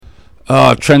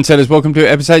Trendsetters, welcome to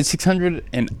episode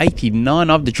 689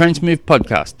 of the Trainsmooth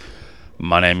podcast.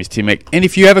 My name is Tim Eck, and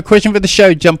if you have a question for the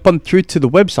show, jump on through to the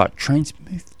website,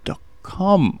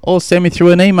 trainsmooth.com, or send me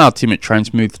through an email,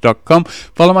 tim@trainsmooth.com.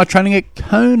 Follow my training at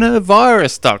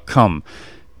coronavirus.com.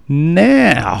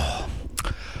 Now,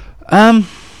 one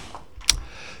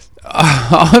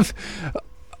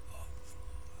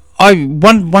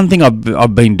thing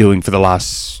I've been doing for the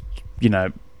last,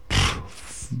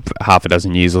 half a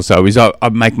dozen years or so is I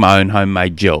make my own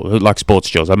homemade gel, like sports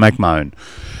gels. I make my own.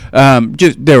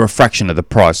 They're a fraction of the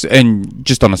price. And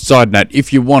just on a side note,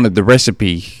 if you wanted the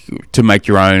recipe to make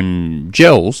your own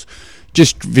gels,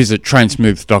 just visit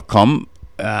trainsmooth.com.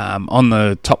 On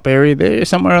the top area there,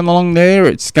 somewhere along there,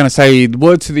 it's going to say the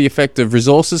words to the effect of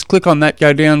resources. Click on that,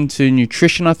 go down to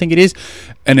nutrition, I think it is,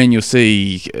 and then you'll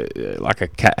see like a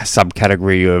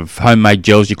subcategory of homemade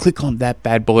gels. You click on that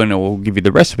bad boy and it will give you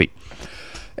the recipe.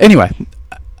 Anyway,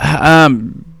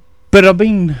 but I've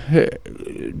been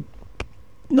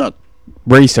not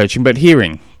researching, but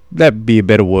hearing, that'd be a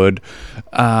better word,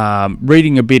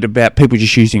 reading a bit about people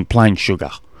just using plain sugar.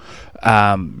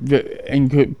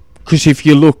 And because if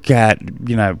you look at,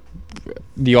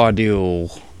 the ideal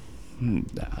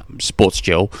sports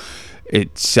gel,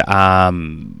 it's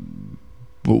 1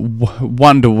 to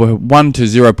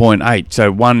 0.8,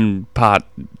 so 1 part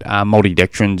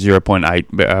maltodextrin, 0.8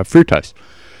 fructose.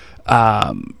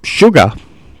 Sugar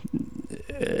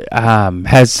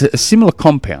has a similar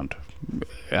compound.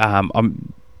 I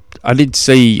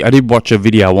did watch a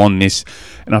video on this,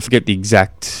 and I forget the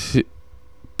exact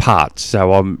parts,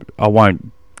 so I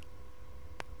won't,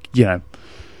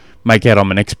 make out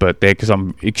I'm an expert there, because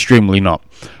I'm extremely not.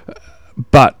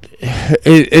 But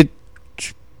it's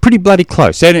pretty bloody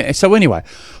close. And so anyway,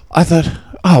 I thought,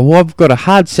 I've got a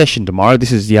hard session tomorrow.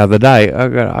 This is the other day. I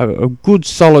got a good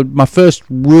solid, my first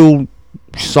real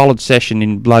solid session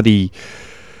in bloody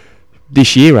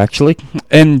this year, actually.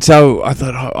 And so I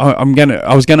thought I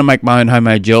was gonna make my own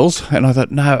homemade gels, and I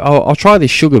thought, no, I'll try this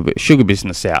sugar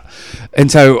business out. And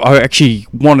so I actually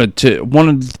wanted to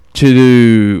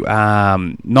do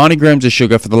 90 grams of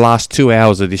sugar for the last 2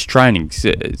 hours of this training.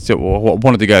 So I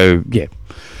wanted to go, yeah.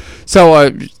 So I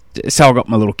got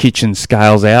my little kitchen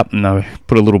scales out, and I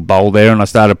put a little bowl there, and I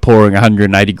started pouring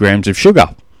 180 grams of sugar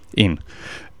in.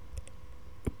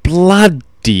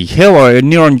 Bloody hell, I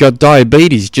near on got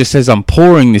diabetes just as I'm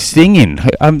pouring this thing in.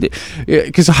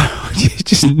 Because I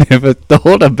just never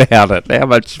thought about it, how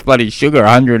much bloody sugar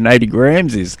 180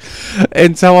 grams is.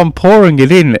 And so I'm pouring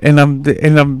it in, and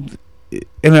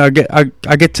I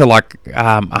get to like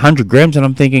 100 grams, and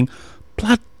I'm thinking,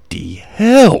 bloody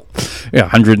hell,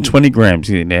 120 grams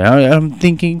in now. I'm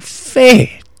thinking, fair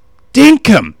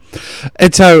dinkum.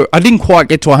 And so I didn't quite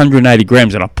get to 180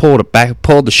 grams, and I poured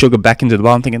the sugar back into the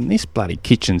bowl. I'm thinking, this bloody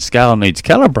kitchen scale needs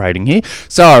calibrating here.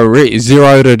 So I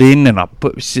zeroed it in, and I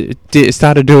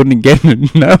started doing it again.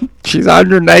 And no, she's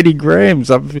 180 grams.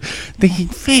 I'm thinking,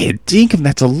 fair dinkum,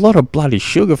 that's a lot of bloody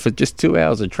sugar for just 2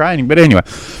 hours of training. But anyway,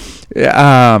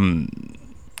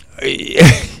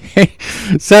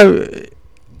 so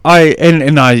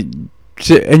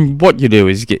and what you do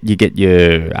is you get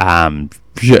your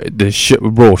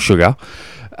raw sugar,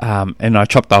 and I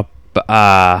chopped up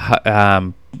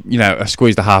I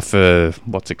squeezed half a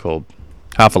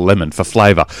lemon for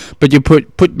flavour. But you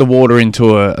put the water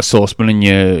into a saucepan, and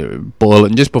you boil it,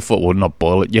 and just before, well, not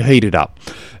boil it, you heat it up,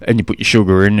 and you put your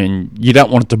sugar in, and you don't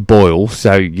want it to boil,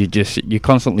 so you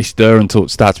constantly stir until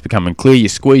it starts becoming clear. You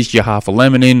squeeze your half a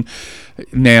lemon in.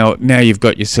 Now you've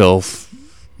got yourself,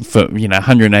 for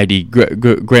 180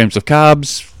 grams of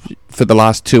carbs for the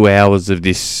last 2 hours of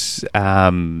this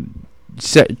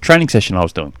training session I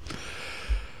was doing,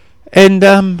 and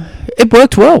it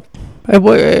worked well.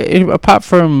 Apart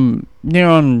from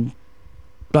on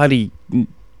bloody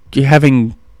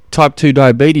having type 2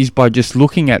 diabetes by just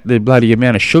looking at the bloody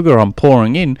amount of sugar I'm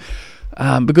pouring in,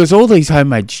 because all these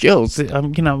homemade gels,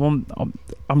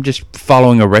 I'm just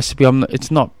following a recipe.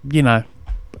 It's not,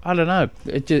 I don't know.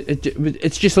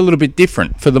 It's just a little bit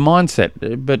different for the mindset.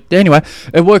 But anyway,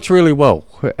 it works really well,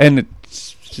 and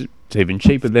it's even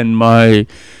cheaper than my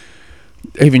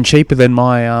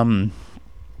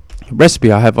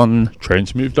recipe I have on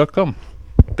trainsmooth.com.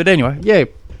 But anyway, yeah.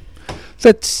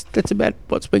 that's about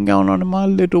what's been going on in my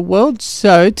little world.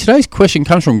 So today's question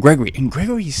comes from Gregory, and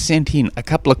Gregory sent in a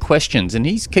couple of questions, and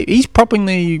he's propping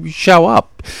the show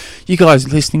up. You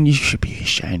guys listening, you should be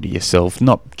ashamed of yourself,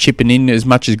 not chipping in as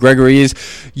much as Gregory is.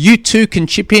 You too can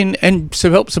chip in and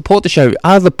help support the show.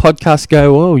 Other podcasts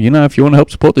go, well, if you want to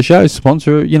help support the show,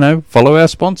 sponsor, follow our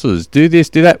sponsors, do this,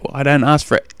 do that. I don't ask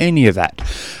for any of that.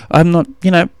 I'm not,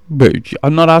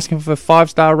 I'm not asking for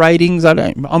 5-star ratings.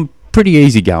 I'm pretty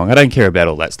easygoing. I don't care about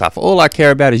all that stuff. All I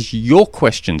care about is your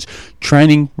questions.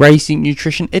 Training, racing,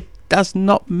 nutrition, it does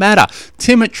not matter.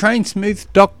 Tim at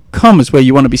trainsmooth.com is where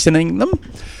you want to be sending them.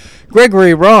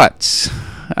 Gregory writes,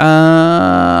 for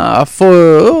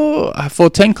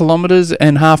 10 kilometres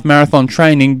and half marathon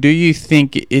training, do you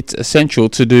think it's essential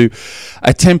to do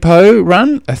a tempo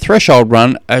run, a threshold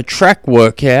run, a track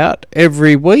workout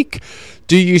every week?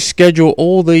 Do you schedule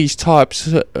all these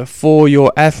types for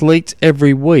your athletes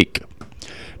every week?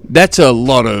 That's a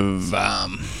lot of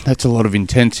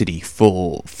intensity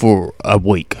for a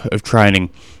week of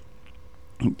training.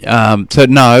 So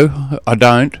no, I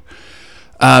don't.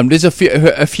 There's a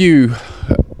few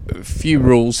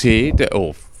rules here,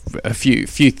 or a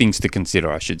few things to consider,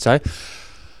 I should say.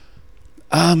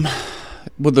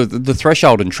 Well, the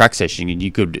threshold and track session,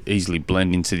 you could easily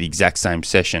blend into the exact same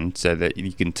session so that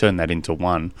you can turn that into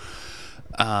one.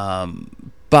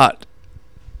 But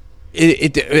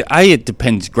it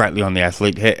depends greatly on the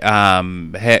athlete,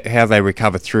 how they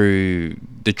recover through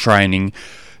the training.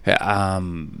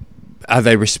 Are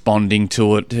they responding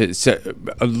to it? So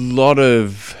a lot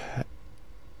of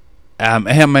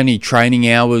how many training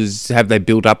hours have they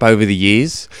built up over the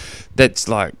years? That's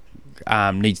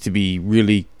needs to be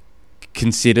really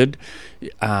considered.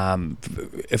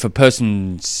 If a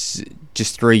person's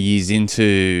just 3 years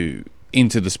into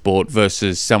the sport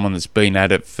versus someone that's been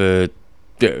at it for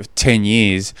 10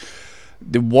 years,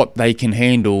 what they can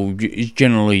handle is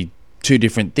generally two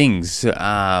different things.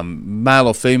 Male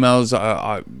or females,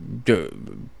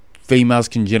 females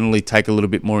can generally take a little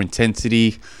bit more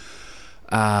intensity.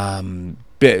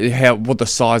 What the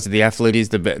size of the athlete is,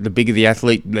 the bigger the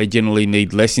athlete, they generally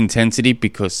need less intensity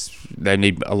because they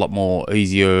need a lot more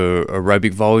easier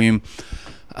aerobic volume.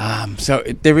 So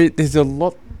there's a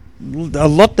lot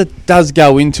that does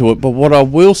go into it. But what I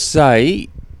will say,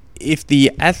 if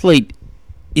the athlete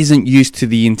isn't used to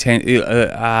the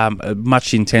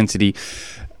much intensity,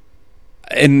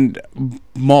 and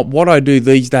what I do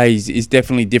these days is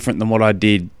definitely different than what I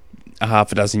did a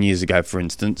half a dozen years ago, for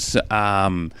instance.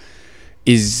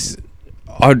 Is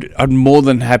I'd more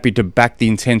than happy to back the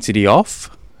intensity off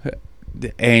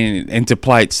and to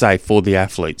play it safe for the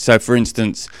athlete. So, for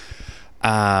instance,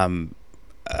 a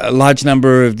large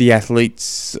number of the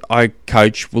athletes I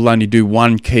coach will only do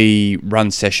one key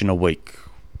run session a week.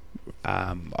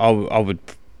 I would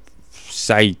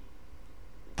say,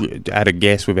 at a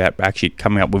guess without actually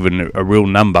coming up with a real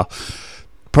number,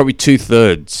 probably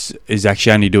 2/3 is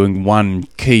actually only doing one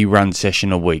key run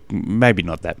session a week. Maybe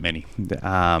not that many,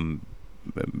 but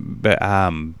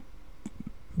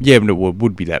it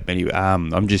would be that many.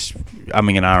 I'm just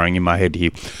umming and ahhing in my head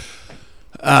here.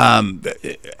 And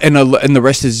the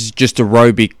rest is just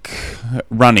aerobic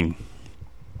running.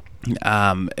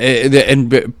 And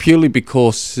purely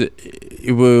because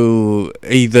it will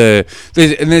either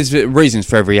there's reasons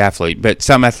for every athlete, but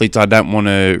some athletes I don't want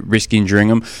to risk injuring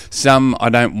them. Some I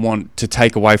don't want to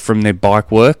take away from their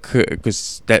bike work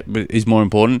because that is more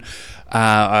important.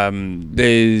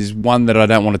 There's one that I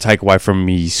don't want to take away from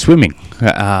me swimming.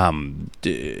 And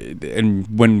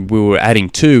when we were adding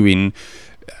two in,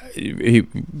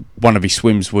 one of his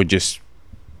swims were just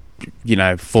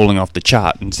falling off the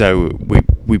chart, and so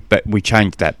we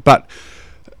changed that. But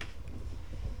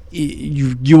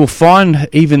you will find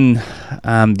even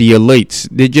the elites,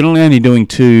 they're generally only doing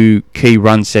 2 key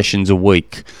run sessions a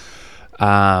week,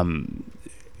 and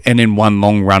then 1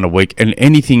 long run a week, and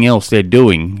anything else they're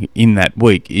doing in that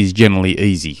week is generally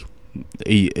easy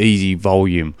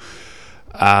volume.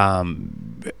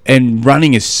 And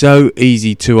running is so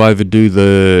easy to overdo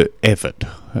the effort.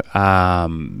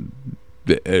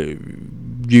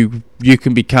 You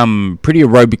can become pretty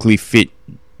aerobically fit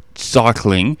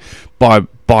cycling by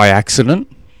accident,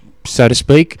 so to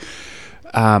speak.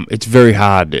 It's very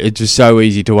hard. It's just so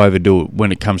easy to overdo it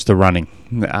when it comes to running,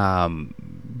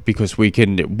 because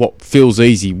what feels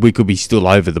easy, we could be still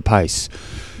over the pace.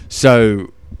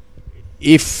 So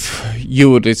if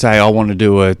you were to say, I want to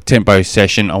do a tempo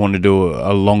session, I want to do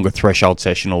a longer threshold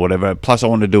session or whatever, plus I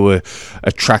want to do a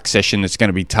track session that's going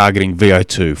to be targeting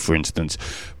VO2, for instance,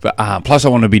 but plus I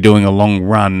want to be doing a long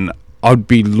run, I'd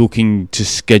be looking to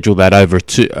schedule that over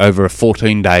a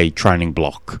 14-day training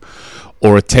block,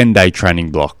 or a 10-day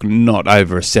training block, not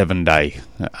over a 7-day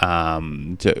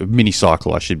mini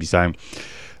cycle, I should be saying.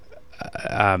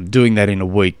 Doing that in a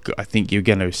week, I think you're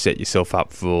going to set yourself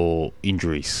up for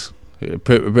injuries,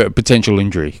 potential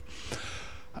injury.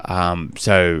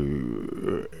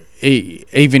 So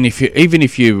even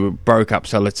if you broke up,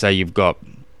 so let's say you've got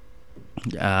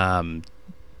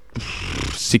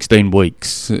 16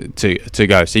 weeks to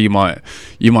go, so you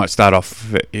might start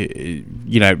off,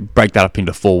 break that up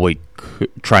into 4-week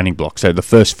training blocks. So the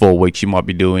first 4 weeks you might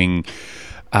be doing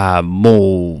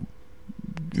more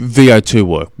VO2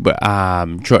 work, but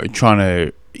trying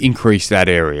to increase that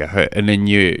area, and then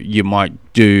you might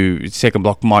do, second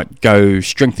block might go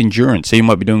strength endurance, so you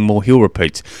might be doing more hill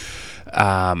repeats,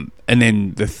 and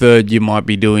then the third you might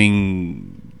be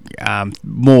doing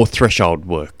more threshold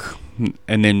work,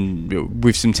 and then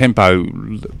with some tempo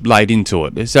laid into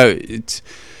it. So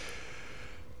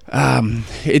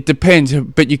it depends,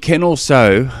 but you can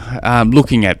also,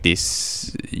 looking at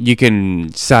this, you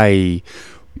can say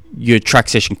your track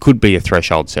session could be a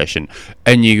threshold session,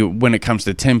 and when it comes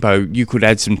to tempo, you could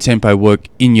add some tempo work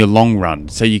in your long run,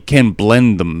 so you can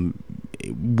blend them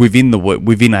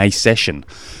within a session.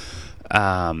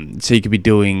 So you could be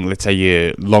doing, let's say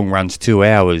your long run's 2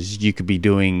 hours, you could be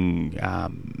doing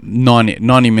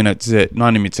 90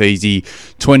 minutes easy,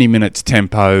 20 minutes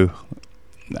tempo,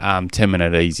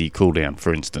 10-minute easy cool down,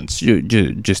 for instance.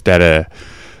 Just at a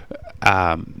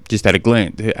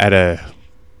glance,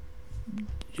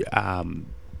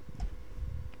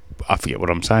 I forget what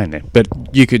I'm saying there, but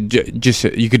you could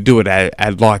do it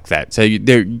at like that. So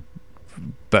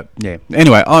but yeah.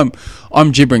 Anyway, I'm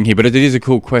gibbering here, but it is a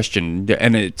cool question,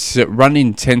 and it's run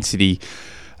intensity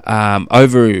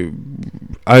over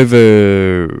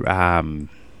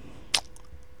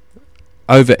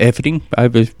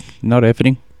not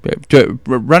efforting.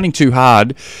 Running too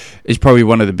hard is probably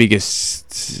one of the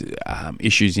biggest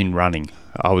issues in running,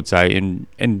 I would say,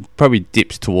 and probably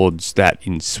dips towards that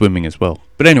in swimming as well.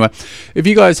 But anyway, if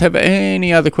you guys have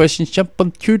any other questions, jump on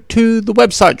through to the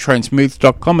website,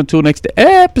 trainsmooth.com. Until next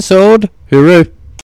episode, hooroo.